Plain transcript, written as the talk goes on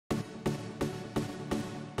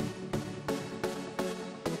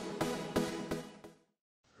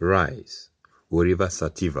Rice, Oryva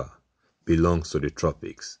Sativa, belongs to the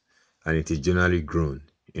tropics, and it is generally grown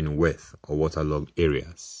in wet or waterlogged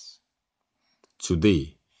areas.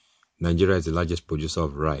 Today, Nigeria is the largest producer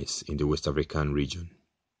of rice in the West African region.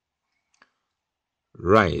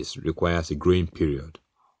 Rice requires a growing period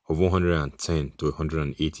of 110 to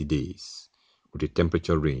 180 days with a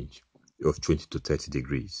temperature range of 20 to 30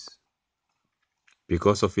 degrees.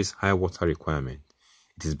 Because of its high water requirement,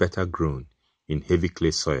 it is better grown in heavy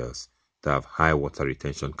clay soils that have high water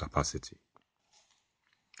retention capacity.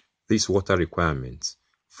 This water requirement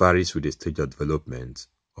varies with the stage of development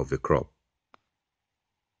of the crop.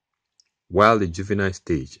 While the juvenile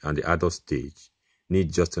stage and the adult stage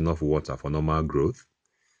need just enough water for normal growth,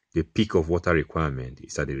 the peak of water requirement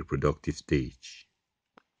is at the reproductive stage.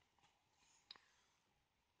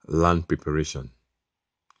 Land preparation.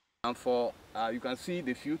 And for you can see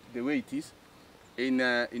the field the way it is.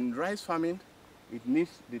 In rice farming,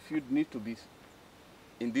 the field needs to be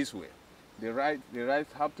in this way. The rice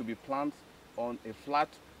have to be planted on a flat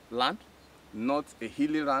land, not a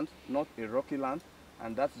hilly land, not a rocky land,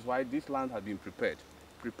 and that is why this land has been prepared.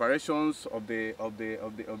 Preparations of the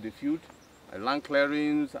field, land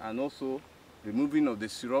clearings, and also removing of the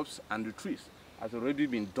shrubs and the trees has already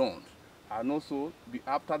been done. And also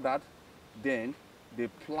after that, then the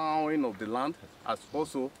plowing of the land has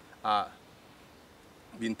also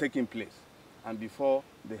been taking place, and before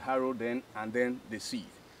the harrow then and then the seed,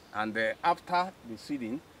 and after the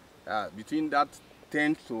seeding, between that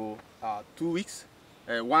 10 to 2 weeks,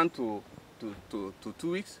 1 to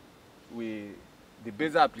 2 weeks, the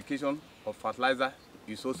basal application of fertilizer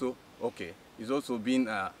is also okay. Is also being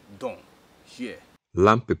done here.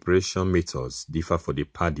 Land preparation methods differ for the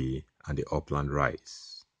paddy and the upland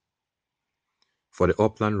rice. For the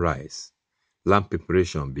upland rice, land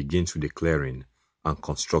preparation begins with the clearing and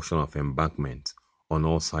construction of embankment on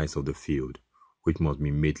all sides of the field, which must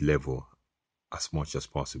be made level as much as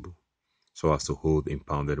possible, so as to hold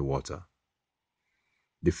impounded water.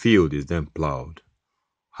 The field is then ploughed,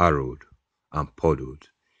 harrowed, and padded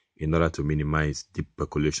in order to minimize deep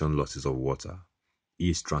percolation losses of water,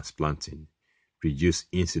 ease transplanting, reduce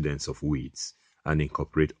incidence of weeds, and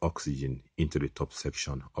incorporate oxygen into the top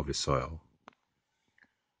section of the soil.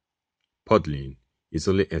 Puddling is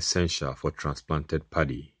only essential for transplanted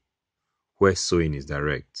paddy. Where sowing is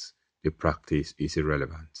direct, the practice is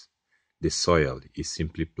irrelevant. The soil is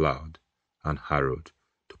simply ploughed and harrowed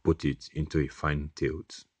to put it into a fine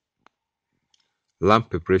tilt.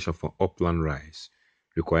 Land preparation for upland rice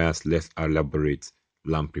requires less elaborate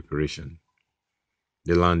land preparation.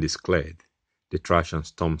 The land is cleared, the trash and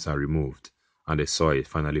stumps are removed, and the soil is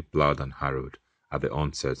finally ploughed and harrowed at the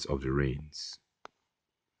onset of the rains.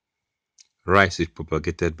 Rice is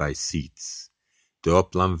propagated by seeds. The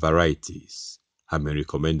upland varieties have been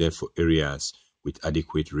recommended for areas with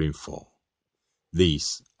adequate rainfall.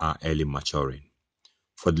 These are early maturing.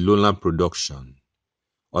 For the lowland production,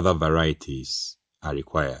 other varieties are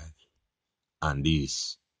required, and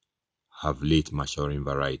these have late maturing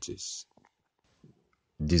varieties.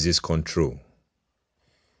 Disease control.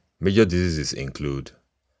 Major diseases include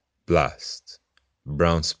blast,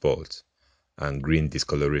 brown spot, and green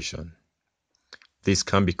discoloration. This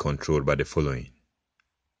can be controlled by the following.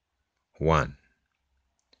 1.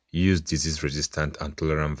 Use disease-resistant and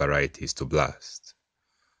tolerant varieties to blast.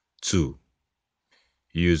 2.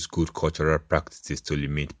 Use good cultural practices to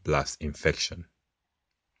limit blast infection.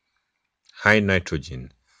 High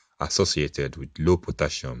nitrogen associated with low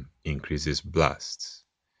potassium increases blasts.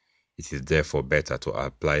 It is therefore better to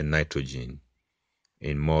apply nitrogen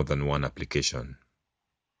in more than one application.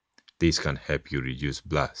 This can help you reduce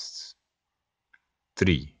blasts.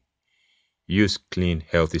 3. Use clean,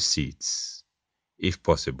 healthy seeds. If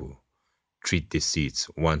possible, treat the seeds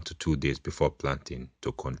 1 to 2 days before planting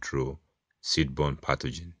to control seed-borne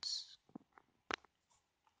pathogens.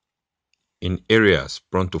 In areas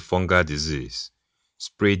prone to fungal disease,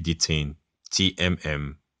 spray Detain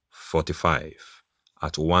TMM 45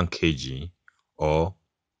 at 1 kg or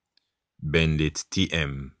Benlate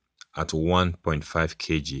TM at 1.5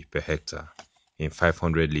 kg per hectare in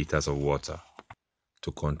 500 liters of water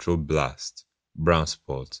to control blast, brown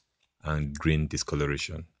spot, and green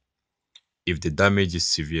discoloration. If the damage is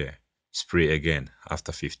severe, spray again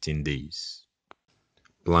after 15 days.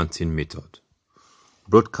 Planting method.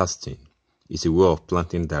 Broadcasting is a way of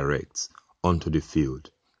planting direct onto the field,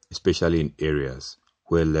 especially in areas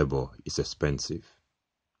where labor is expensive.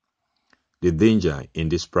 The danger in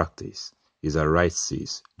this practice is that rice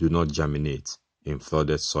seeds do not germinate in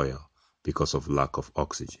flooded soil because of lack of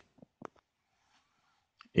oxygen.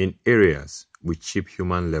 In areas with cheap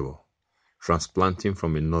human labor, Transplanting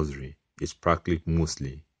from a nursery is practiced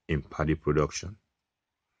mostly in paddy production.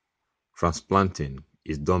 Transplanting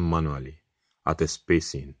is done manually at a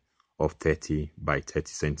spacing of 30 by 30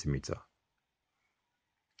 centimeters.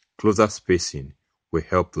 Closer spacing will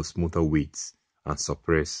help to smoother weeds and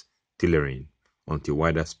suppress tillering, until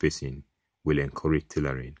wider spacing will encourage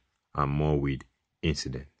tillering and more weed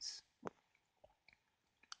incidents.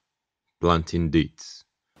 Planting dates.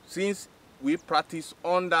 Since we practice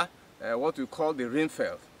under what we call the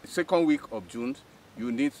rainfall, the second week of June,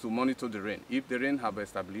 you need to monitor the rain. If the rain have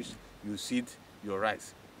established, you seed your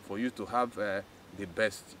rice for you to have the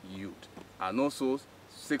best yield. And also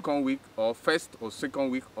second week or first or second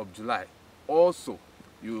week of July, also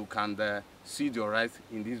you can seed your rice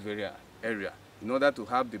in this very area in order to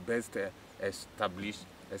have the best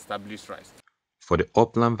established rice. For the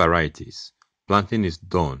upland varieties, planting is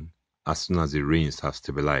done as soon as the rains have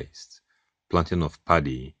stabilized. Planting of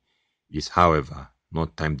paddy is, however,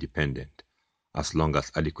 not time dependent as long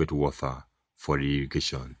as adequate water for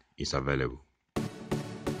irrigation is available.